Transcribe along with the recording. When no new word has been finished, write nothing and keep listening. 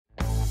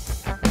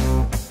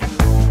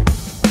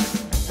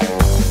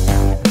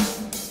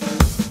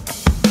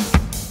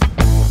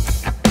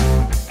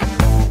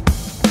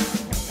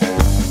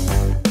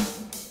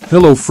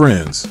Hello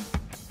friends.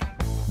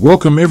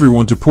 Welcome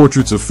everyone to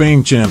Portraits of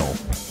Fame channel.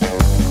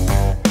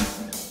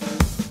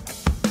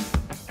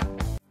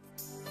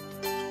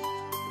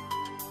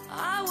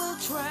 I will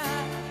try.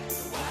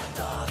 Wild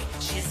dog,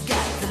 she's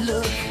got the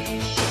look.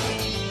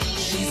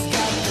 She's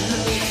got the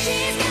look.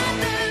 She's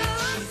got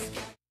the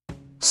look.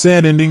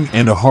 Sad ending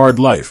and a hard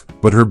life,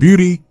 but her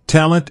beauty,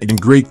 talent, and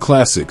great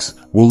classics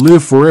will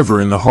live forever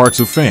in the hearts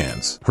of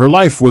fans. Her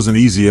life wasn't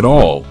easy at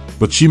all,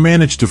 but she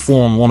managed to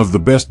form one of the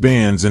best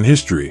bands in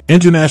history.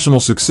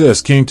 International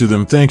success came to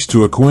them thanks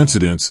to a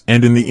coincidence,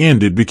 and in the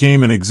end it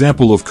became an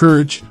example of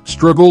courage,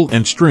 struggle,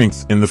 and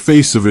strength in the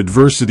face of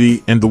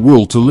adversity and the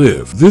will to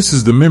live. This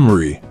is the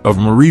memory of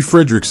Marie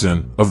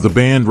Fredriksson of the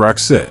band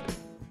Roxette.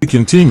 To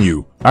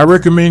continue, I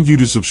recommend you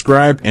to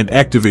subscribe and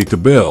activate the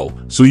bell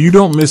so you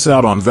don't miss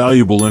out on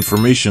valuable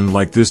information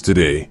like this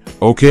today,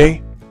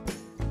 okay?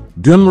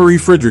 Marie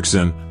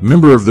Fredriksson,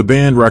 member of the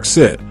band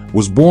Roxette,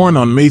 was born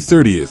on May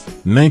 30th,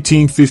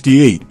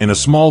 1958 in a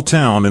small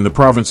town in the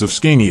province of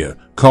Scania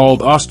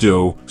called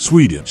Oslo,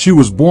 Sweden. She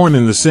was born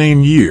in the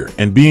same year,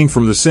 and being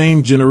from the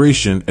same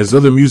generation as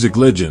other music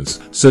legends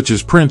such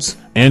as Prince,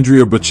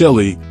 Andrea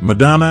Bocelli,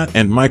 Madonna,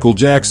 and Michael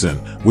Jackson,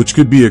 which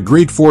could be a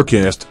great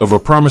forecast of a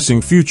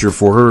promising future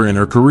for her in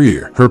her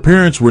career. Her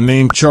parents were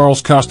named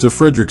Charles Costa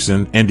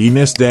Fredriksson and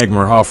Ines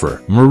Dagmar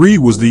Hofer. Marie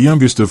was the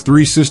youngest of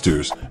three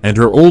sisters, and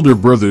her older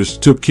brothers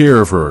took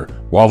care of her,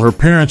 while her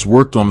parents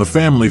worked on the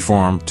family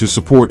farm to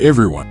support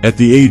everyone. At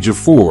the age of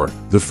 4,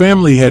 the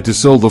family had to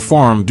sell the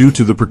farm due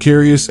to the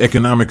precarious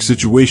economic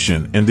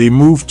situation, and they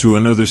moved to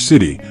another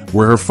city,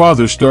 where her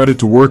father started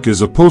to work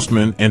as a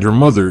postman and her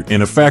mother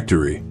in a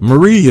factory.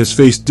 Marie has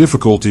faced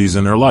difficulties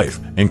in her life,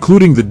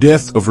 including the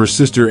death of her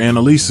sister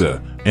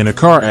Annalisa in a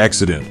car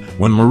accident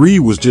when Marie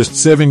was just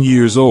 7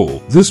 years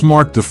old. This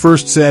marked the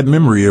first sad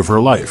memory of her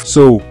life.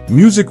 So,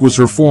 music was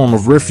her form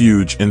of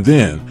refuge, and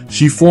then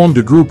she formed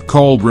a group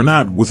called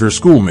Renat with her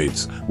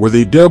schoolmates, where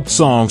they dubbed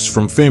songs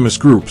from famous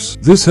groups.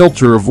 This helped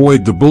her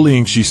avoid the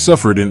bullying she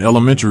suffered in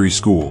elementary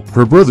school.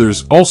 Her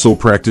brothers also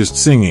practiced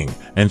singing,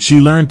 and she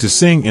learned to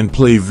sing and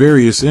play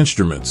various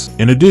instruments.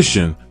 In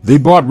addition, they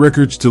bought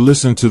records to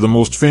listen to the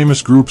most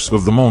famous groups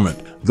of the moment,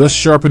 thus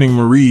sharpening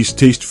Marie's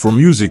taste for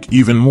music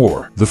even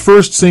more. The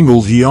first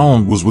single he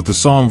owned was with the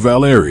song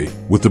Valerie,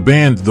 with the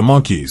band The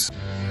Monkees.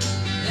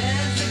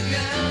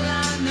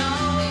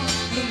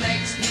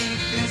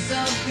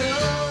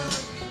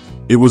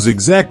 It was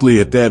exactly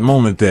at that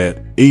moment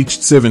that,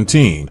 aged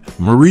 17,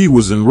 Marie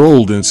was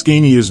enrolled in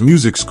Scania's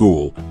music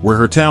school, where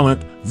her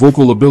talent,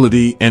 vocal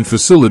ability, and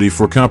facility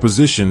for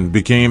composition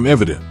became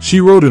evident. She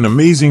wrote an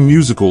amazing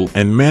musical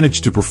and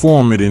managed to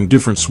perform it in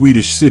different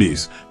Swedish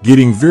cities,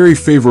 getting very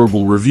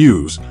favorable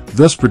reviews,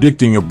 thus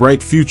predicting a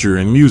bright future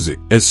in music,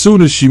 as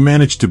soon as she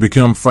managed to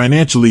become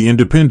financially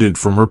independent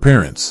from her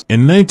parents.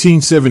 In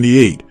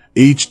 1978,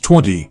 aged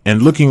 20,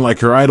 and looking like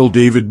her idol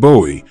David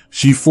Bowie,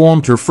 she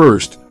formed her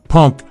first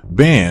punk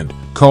band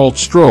called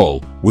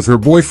Stroll with her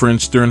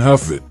boyfriend Stern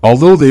Huffett.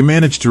 Although they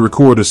managed to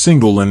record a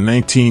single in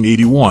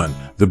 1981,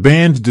 the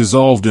band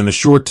dissolved in a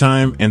short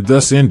time and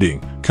thus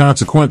ending,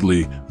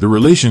 consequently, the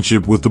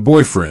relationship with the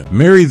boyfriend.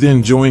 Mary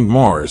then joined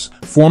Mars,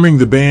 forming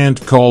the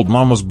band called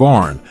Mama's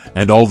Barn,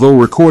 and although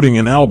recording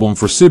an album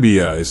for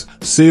CBI's,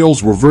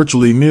 sales were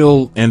virtually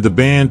nil and the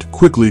band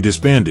quickly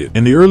disbanded.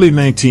 In the early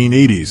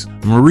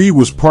 1980s, Marie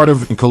was part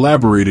of and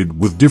collaborated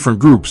with different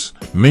groups,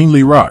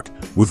 mainly rock,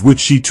 with which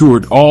she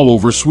toured all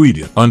over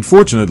Sweden.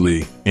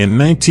 Unfortunately, in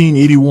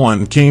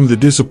 1981 came the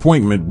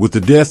disappointment with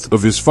the death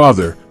of his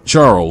father,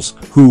 Charles,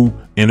 who,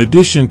 in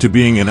addition to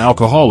being an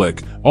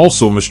alcoholic,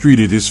 also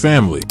mistreated his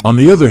family. On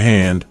the other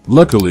hand,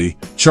 luckily,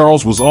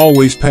 Charles was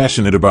always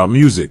passionate about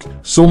music,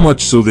 so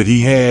much so that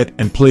he had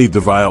and played the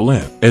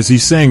violin. As he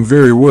sang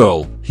very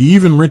well, he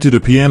even rented a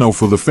piano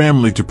for the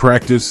family to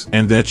practice,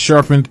 and that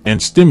sharpened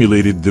and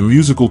stimulated the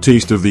musical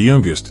taste of the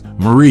youngest,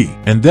 Marie.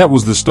 And that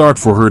was the start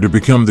for her to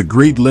become the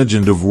great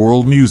legend of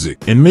world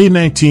music. In May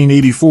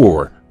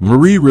 1984,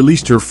 Marie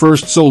released her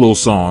first solo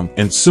song,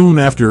 and soon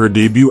after her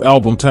debut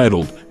album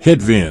titled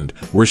Hedvind,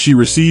 where she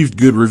received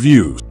good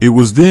reviews. It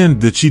was then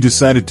that she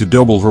decided to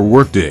double her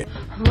workday.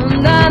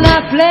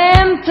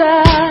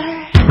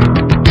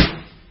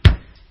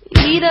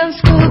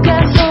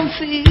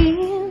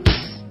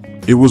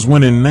 It was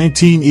when in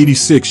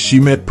 1986 she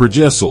met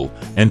Gessle,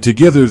 and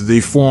together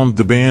they formed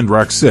the band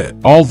Roxette.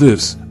 All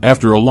this,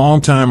 after a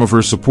long time of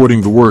her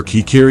supporting the work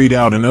he carried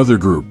out in other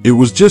groups. It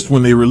was just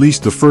when they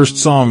released the first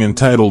song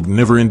entitled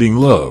Never Ending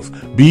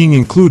Love, being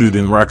included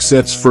in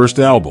Roxette's first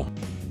album.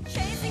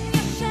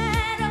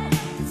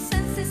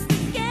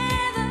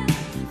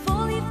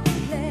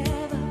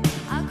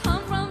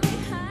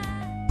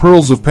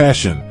 Pearls of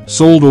Passion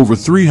sold over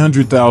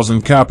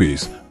 300,000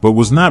 copies, but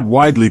was not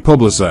widely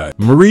publicized.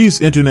 Marie's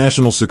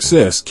international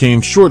success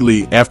came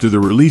shortly after the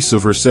release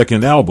of her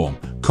second album,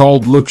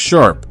 called Look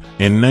Sharp,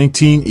 in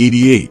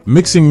 1988.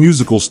 Mixing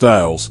musical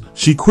styles,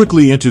 she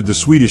quickly entered the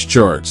Swedish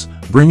charts,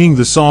 bringing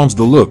the songs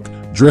The Look,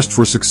 Dressed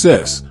for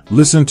Success,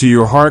 Listen to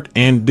Your Heart,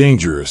 and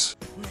Dangerous.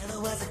 Never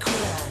was a queen,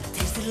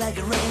 tasted like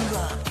a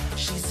raindrop.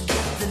 She's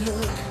got the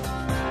look.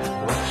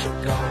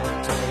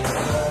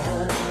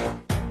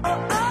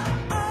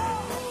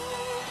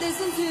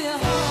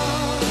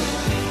 home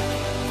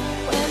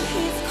when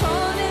he's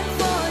calling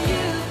for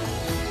you.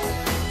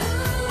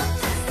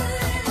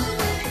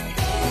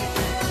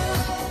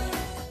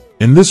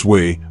 In this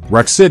way,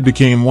 Roxette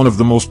became one of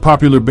the most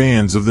popular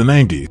bands of the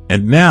 90s.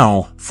 And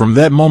now, from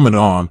that moment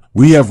on,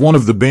 we have one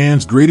of the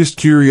band's greatest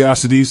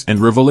curiosities and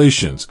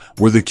revelations,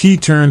 where the key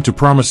turn to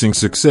promising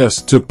success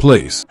took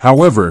place.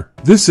 However,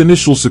 this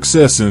initial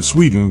success in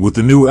Sweden with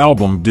the new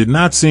album did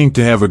not seem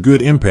to have a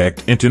good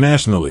impact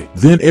internationally.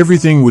 Then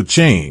everything would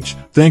change,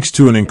 thanks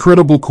to an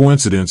incredible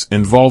coincidence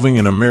involving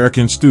an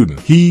American student.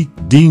 He,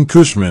 Dean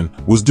Cushman,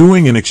 was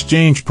doing an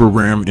exchange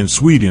program in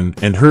Sweden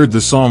and heard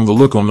the song The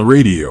Look on the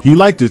radio. He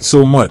liked it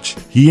so much,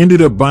 he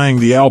ended up buying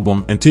the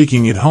album and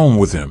taking it home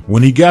with him.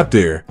 When he got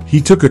there,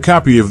 he took a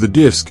copy of the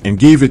disc and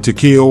gave it to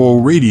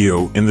KOO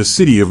Radio in the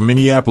city of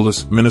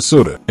Minneapolis,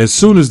 Minnesota. As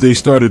soon as they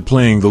started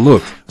playing The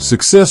Look,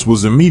 success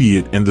was immediate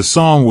and the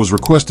song was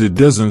requested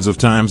dozens of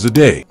times a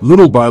day.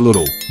 Little by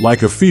little,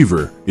 like a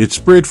fever, it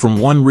spread from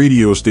one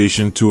radio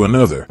station to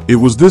another. It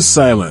was this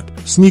silent,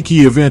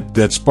 sneaky event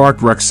that sparked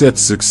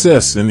Roxette's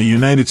success in the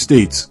United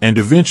States and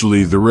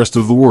eventually the rest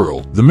of the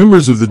world. The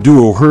members of the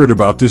duo heard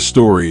about this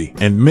story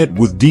and met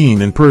with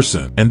Dean in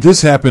person, and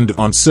this happened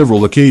on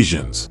several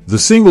occasions. The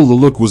single The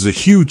Look was a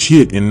huge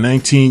hit in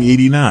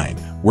 1989,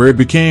 where it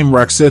became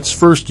Roxette's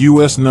first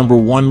US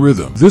 #1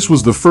 rhythm. This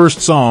was the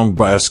first song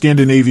by a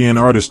Scandinavian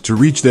artist to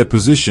reach that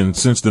position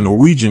since the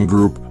Norwegian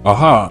group,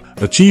 Aha,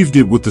 achieved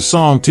it with the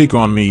song Take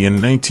On Me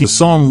in 19. The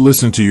song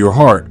Listen to Your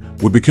Heart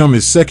would become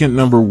his second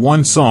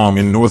 #1 song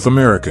in North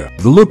America.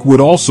 The Look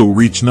would also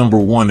reach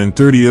 #1 in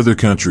 30 other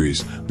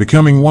countries,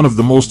 becoming one of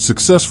the most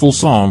successful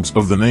songs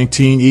of the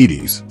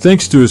 1980s.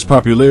 Thanks to his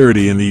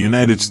popularity in the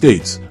United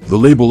States, the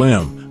label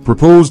M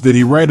proposed that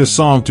he write a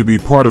song to be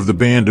part of the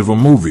band of a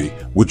movie,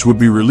 which would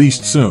be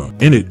released soon.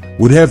 In it,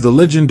 would have the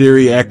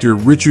legendary actor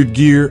Richard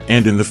Gere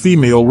and in the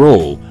female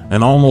role,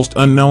 an almost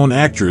unknown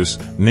actress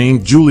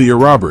named Julia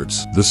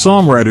Roberts. The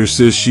songwriter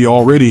says she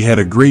already had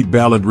a great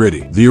ballad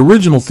ready. The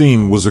original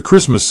theme was a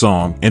Christmas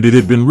song and it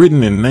had been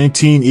written in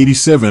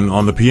 1987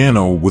 on the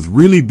piano with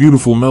really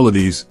beautiful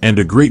melodies and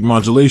a great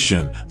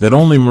modulation that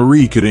only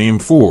Marie could aim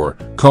for,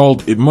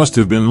 called It Must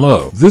Have Been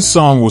Love. This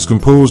song was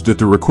composed at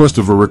the request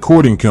of a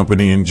recording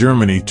company in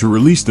Germany to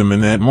release them in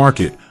that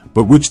market,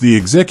 but which the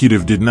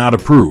executive did not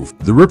approve.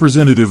 The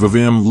representative of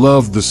M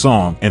loved the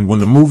song, and when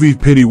the movie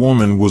Pretty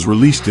Woman was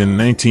released in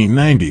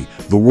 1990,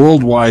 the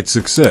worldwide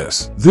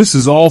success. This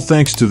is all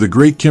thanks to the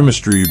great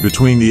chemistry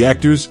between the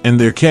actors and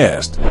their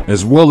cast,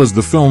 as well as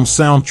the film's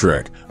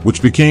soundtrack,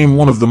 which became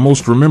one of the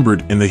most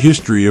remembered in the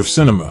history of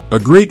cinema. A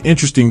great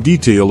interesting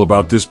detail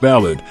about this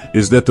ballad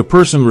is that the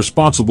person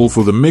responsible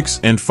for the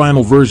mix and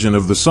final version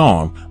of the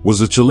song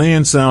was a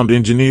Chilean sound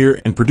engineer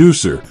and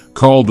producer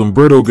called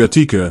Humberto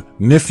Gatica,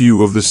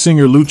 nephew of the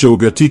singer Lucho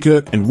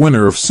Gatica and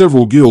winner of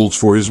several guilds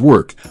for his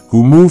work,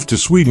 who moved to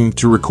Sweden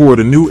to record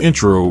a new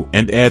intro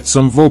and add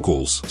some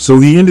vocals. So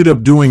he ended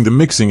up doing the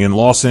mixing in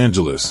Los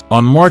Angeles.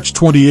 On March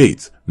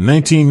 28,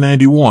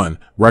 1991,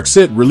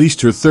 Roxette released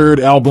her third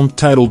album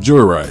titled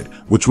Joyride,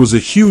 which was a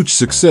huge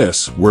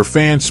success where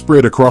fans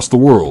spread across the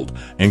world,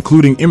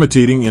 including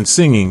imitating and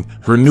singing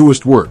her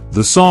newest work.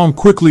 The song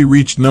quickly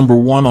reached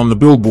 #1 on the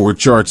Billboard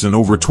charts in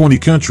over 20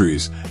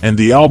 countries, and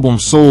the album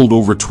sold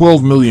over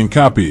 12 million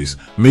copies,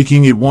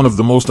 making it one of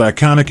the most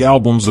iconic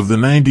albums of the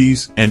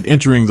 90s and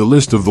entering the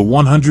list of the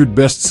 100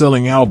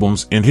 best-selling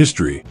albums in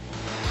history.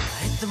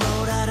 Hit the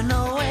road out of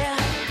nowhere,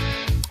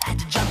 had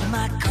to jump in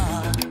my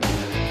car,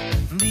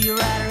 be a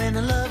rider in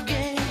a love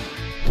game.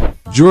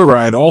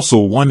 Joyride also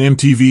won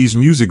MTV's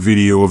Music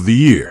Video of the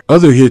Year.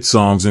 Other hit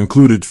songs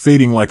included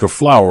Fading Like a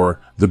Flower,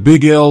 The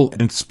Big L,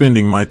 and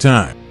Spending My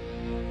Time.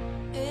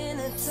 In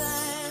a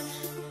time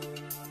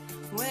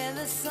where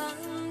the sun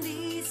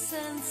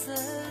descends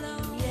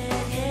alone.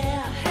 Yeah,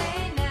 yeah.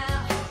 Hey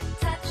now,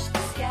 touch the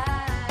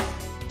sky.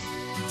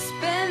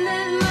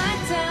 Spending my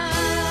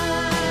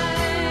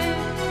time.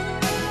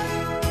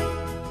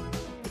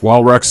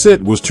 While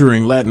Roxette was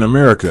touring Latin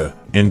America,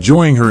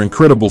 enjoying her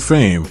incredible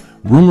fame,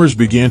 rumors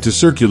began to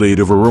circulate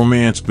of a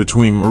romance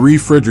between Marie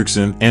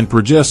Fredriksson and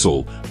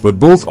Gessle, but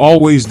both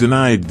always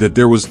denied that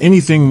there was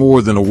anything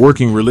more than a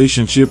working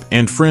relationship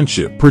and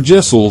friendship.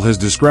 Gessle has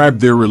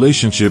described their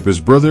relationship as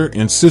brother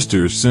and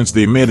sister since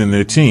they met in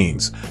their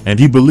teens, and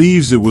he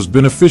believes it was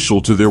beneficial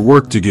to their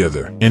work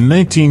together. In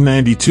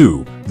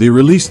 1992, they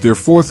released their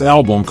fourth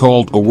album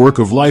called A Work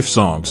of Life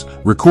Songs,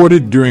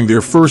 recorded during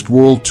their first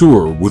world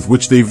tour with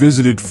which they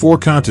visited 4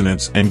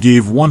 continents and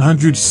gave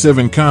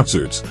 107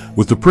 concerts,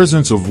 with the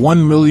presence of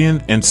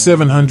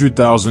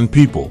 1,700,000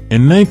 people.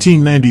 In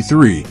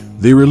 1993,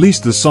 they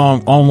released the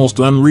song Almost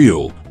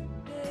Unreal,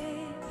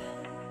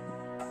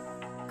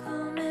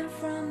 Coming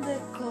from the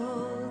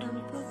cold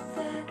and put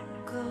that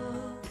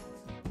cold.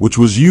 which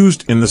was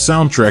used in the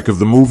soundtrack of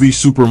the movie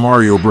Super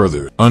Mario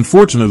Bros.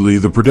 Unfortunately,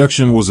 the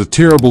production was a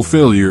terrible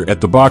failure at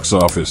the box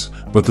office,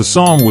 but the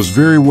song was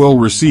very well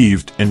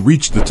received and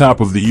reached the top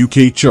of the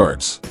UK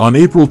charts. On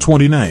April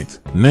 29,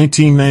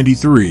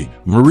 1993,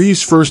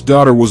 Marie's first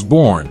daughter was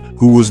born,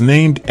 who was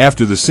named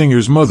after the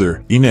singer's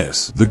mother,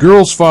 Ines. The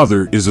girl's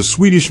father is a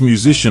Swedish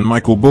musician,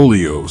 Michael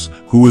Bolio's,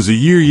 who was a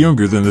year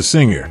younger than the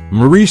singer.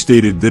 Marie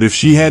stated that if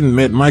she hadn't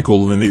met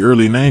Michael in the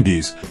early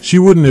 90s, she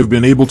wouldn't have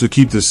been able to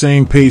keep the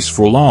same pace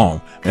for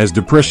long, as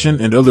depression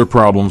and other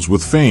problems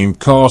with fame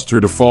caused her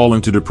to fall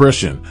into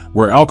depression,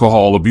 where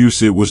alcohol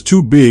abuse it was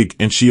too big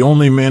and she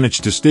only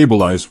managed to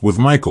stabilize with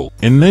Michael.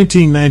 In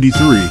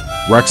 1993,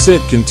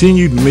 Roxette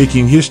continued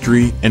making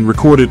history and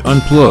recorded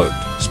Unplugged,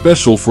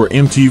 special for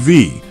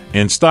MTV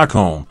and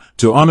Stockholm,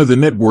 to honor the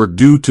network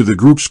due to the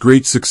group's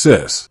great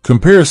success.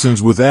 Comparisons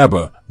with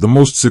ABBA, the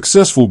most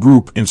successful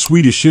group in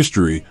Swedish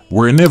history,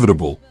 were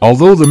inevitable.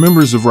 Although the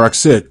members of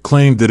Roxette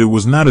claimed that it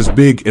was not as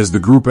big as the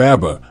group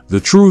ABBA,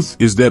 the truth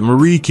is that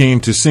Marie came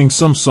to sing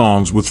some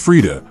songs with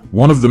Frida,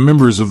 one of the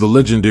members of the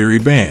legendary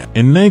band.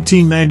 In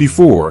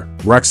 1994,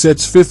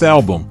 Roxette's fifth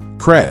album,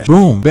 Crash,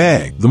 Boom,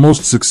 Bag, the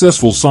most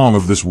successful song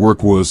of this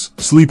work was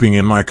Sleeping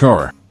in My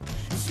Car.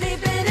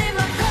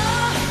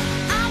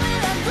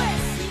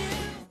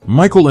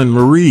 Michael and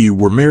Marie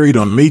were married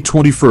on May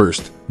 21,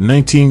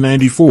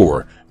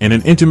 1994, and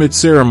an intimate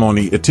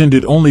ceremony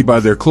attended only by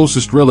their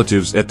closest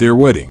relatives at their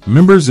wedding.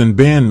 Members and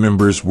band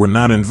members were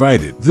not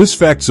invited. This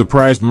fact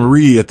surprised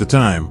Marie at the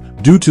time,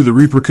 due to the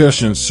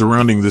repercussions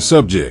surrounding the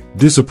subject.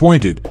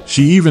 Disappointed,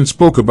 she even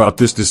spoke about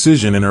this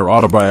decision in her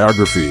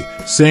autobiography,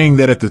 saying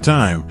that at the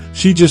time,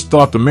 she just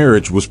thought the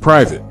marriage was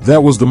private.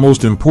 That was the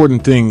most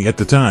important thing at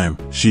the time,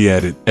 she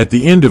added. At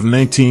the end of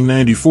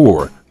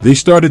 1994, they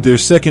started their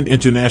second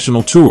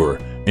international tour,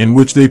 in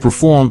which they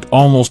performed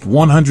almost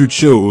 100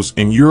 shows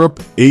in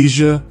Europe,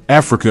 Asia,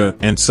 Africa,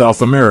 and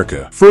South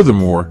America.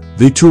 Furthermore,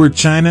 they toured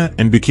China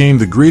and became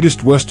the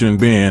greatest Western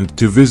band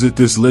to visit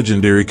this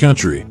legendary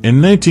country. In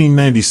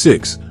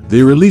 1996,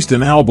 they released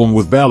an album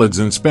with ballads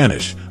in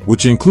Spanish,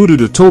 which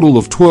included a total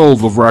of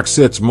 12 of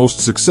Roxette's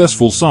most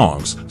successful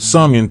songs,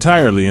 sung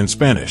entirely in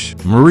Spanish.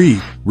 Marie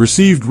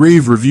received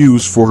rave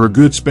reviews for her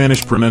good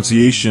Spanish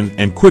pronunciation,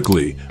 and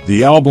quickly,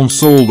 the album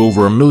sold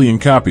over 1 million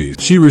copies.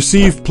 She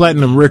received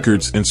platinum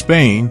records in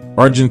Spain,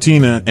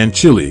 Argentina, and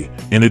Chile,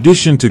 in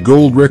addition to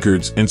gold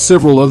records in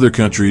several other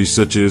countries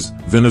such as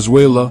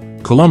Venezuela,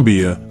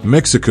 Colombia,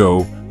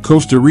 Mexico,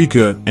 Costa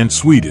Rica, and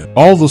Sweden.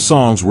 All the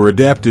songs were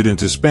adapted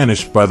into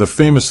Spanish by the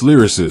famous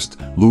lyricist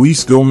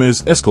Luis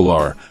Gómez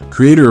Escolar,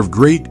 creator of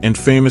great and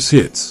famous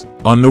hits.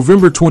 On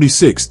November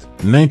 26,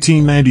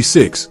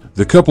 1996,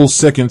 the couple's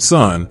second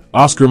son,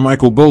 Oscar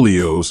Michael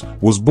Bolio's,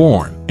 was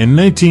born. In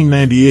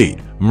 1998,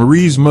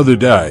 Marie's mother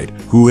died,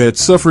 who had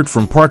suffered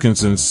from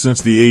Parkinson's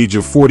since the age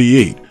of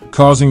 48,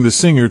 causing the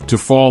singer to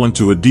fall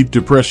into a deep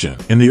depression.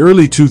 In the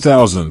early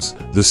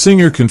 2000s, the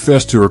singer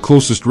confessed to her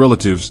closest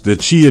relatives that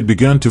she had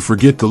begun to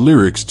forget the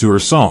lyrics to her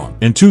song.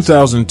 In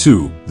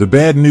 2002, the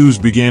bad news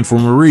began for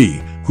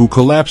Marie, who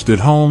collapsed at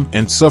home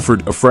and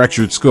suffered a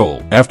fractured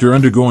skull. After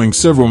undergoing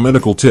several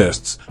medical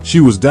tests, she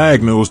was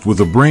diagnosed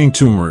with a brain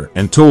tumor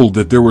and told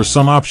that there were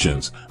some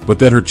options, but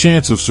that her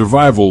chance of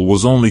survival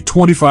was only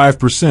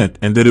 25%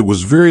 and that it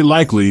was very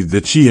likely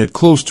that she had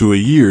close to a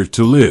year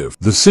to live.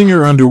 The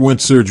singer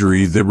underwent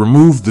surgery that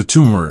removed the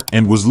tumor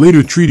and was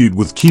later treated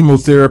with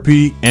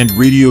chemotherapy and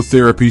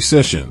radiotherapy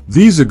sessions.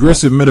 These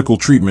aggressive medical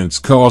treatments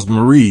caused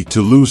Marie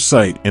to lose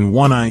sight in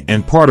one eye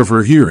and part of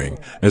her hearing,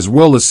 as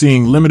well as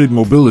seeing limited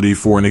mobility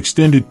for an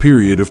extended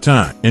period of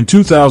time. In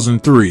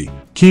 2003,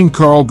 King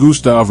Carl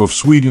Gustaf of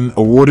Sweden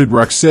awarded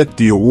Roxette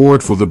the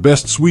award for the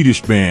best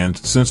Swedish band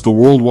since the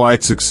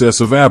worldwide success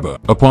of ABBA.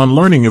 Upon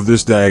learning of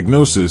this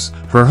diagnosis,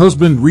 her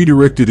husband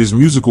redirected his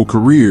musical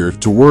career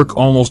to work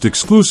almost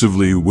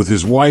exclusively with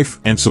his wife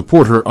and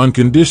support her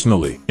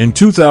unconditionally. In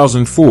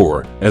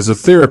 2004, as a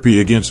therapy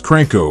against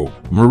Cranko,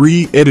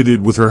 Marie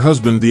edited with her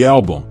husband the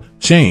album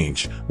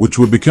Change, which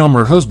would become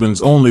her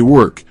husband's only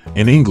work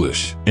in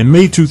English. In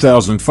May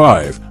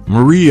 2005,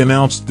 Marie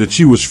announced that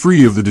she was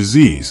free of the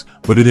disease,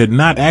 but it had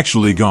not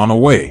actually gone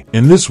away.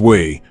 In this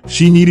way,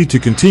 she needed to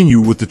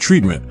continue with the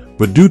treatment,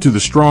 but due to the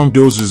strong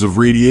doses of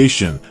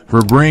radiation,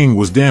 her brain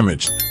was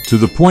damaged to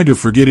the point of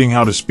forgetting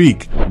how to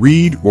speak,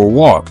 read, or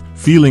walk,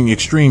 feeling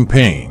extreme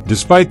pain.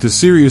 Despite the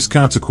serious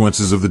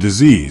consequences of the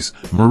disease,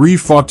 Marie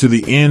fought to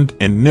the end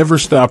and never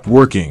stopped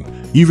working,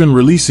 even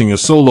releasing a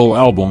solo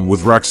album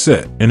with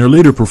Roxette. In her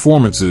later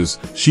performances,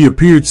 she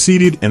appeared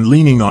seated and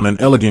leaning on an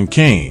elegant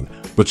cane,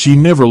 but she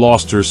never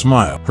lost her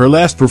smile. Her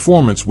last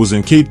performance was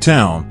in Cape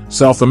Town,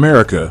 South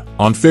America,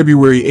 on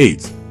February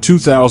 8,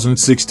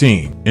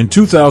 2016. In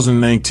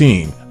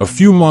 2019, a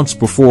few months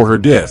before her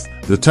death,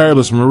 the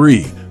tireless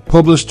Marie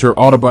published her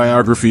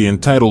autobiography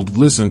entitled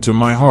Listen to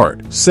My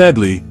Heart.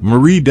 Sadly,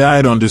 Marie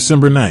died on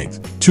December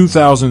 9,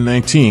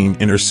 2019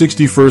 in her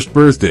 61st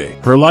birthday.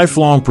 Her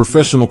lifelong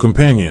professional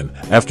companion,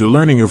 after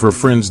learning of her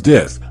friend's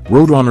death,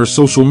 wrote on her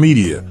social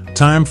media,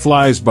 "Time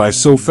flies by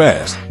so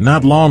fast.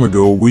 Not long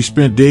ago we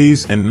spent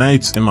days and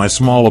nights in my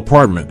small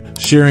apartment,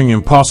 sharing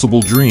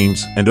impossible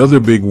dreams and other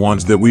big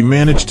ones that we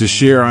managed to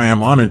share. I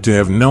am honored to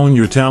have known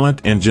your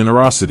talent and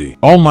generosity.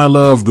 All my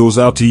love goes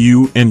out to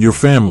you and your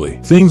family.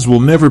 Things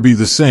will never be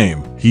the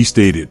same," he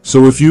stated.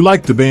 So if you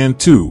like the band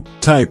too,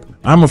 type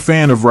I'm a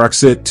fan of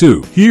Roxette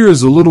too. Here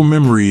is a little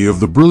memory of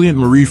the brilliant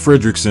Marie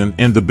Fredriksson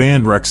and the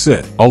band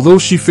Roxette. Although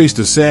she faced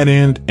a sad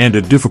end and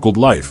a difficult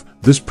life,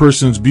 this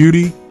person's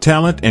beauty,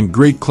 talent, and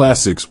great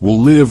classics will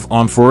live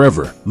on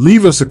forever.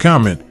 Leave us a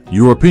comment,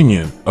 your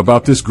opinion,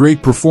 about this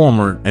great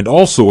performer and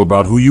also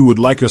about who you would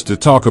like us to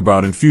talk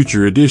about in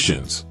future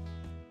editions.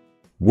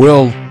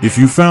 Well, if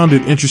you found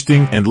it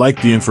interesting and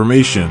liked the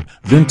information,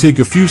 then take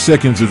a few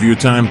seconds of your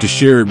time to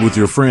share it with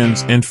your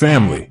friends and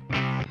family.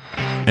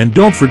 And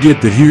don't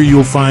forget that here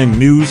you'll find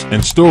news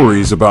and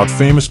stories about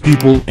famous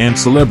people and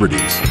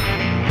celebrities.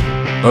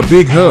 A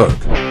big hug.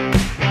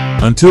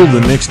 Until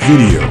the next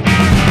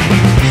video.